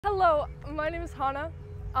Hello, my name is Hannah.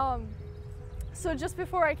 So just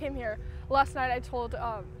before I came here, last night I told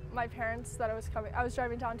my parents that I was coming. I was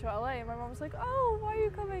driving down to LA and my mom was like, "Oh, why are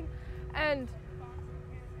you coming?" And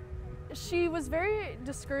she was very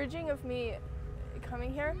discouraging of me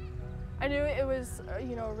coming here. I knew it was,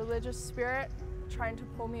 a religious spirit trying to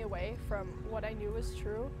pull me away from what I knew was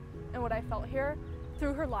true and what I felt here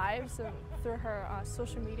through her lives and through her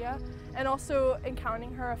social media, and also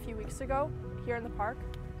encountering her a few weeks ago here in the park.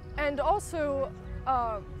 And also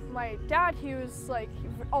my dad, he was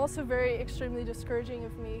also very extremely discouraging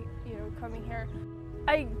of me, coming here.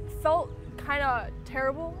 I felt kind of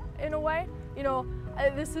terrible in a way.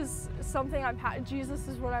 This is something Jesus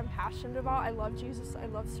is what I'm passionate about. I love Jesus. I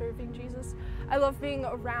love serving Jesus. I love being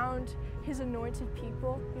around his anointed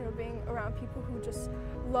people, being around people who just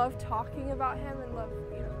love talking about him and love,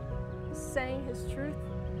 saying his truth.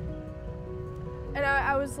 And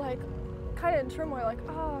I was kind of in turmoil,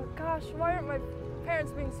 oh gosh, why aren't my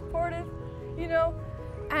parents being supportive,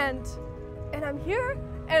 and I'm here,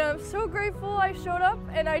 and I'm so grateful I showed up,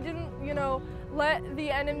 and I didn't, let the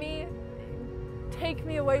enemy take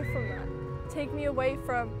me away from that, take me away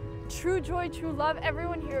from true joy, true love.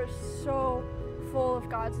 Everyone here is so full of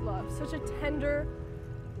God's love, such a tender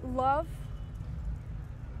love,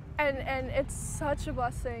 and it's such a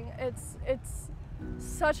blessing. It's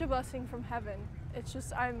such a blessing from heaven. It's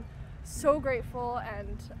just, I'm so grateful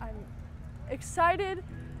and I'm excited,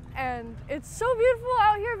 and it's so beautiful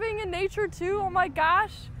out here being in nature too. Oh my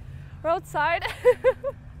gosh, we're outside.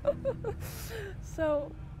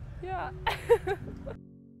 So yeah.